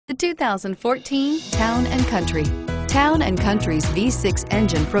The 2014 Town & Country. Town & Country's V6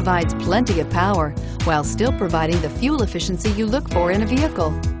 engine provides plenty of power while still providing the fuel efficiency you look for in a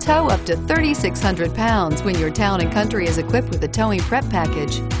vehicle. Tow up to 3,600 pounds when your Town & Country is equipped with a towing prep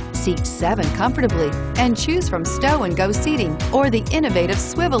package. Seat 7 comfortably and choose from stow and go seating or the innovative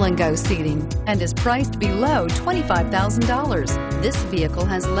swivel and go seating, and is priced below $25,000. This vehicle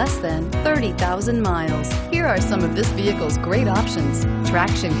has less than 30,000 miles. Here are some of this vehicle's great options: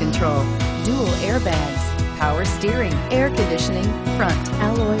 traction control, dual airbags, power steering, air conditioning, front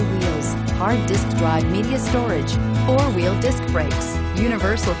alloy wheels, hard disk drive media storage, four-wheel disc brakes,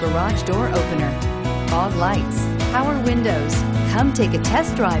 universal garage door opener, fog lights, power windows. Come take a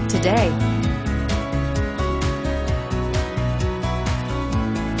test drive today.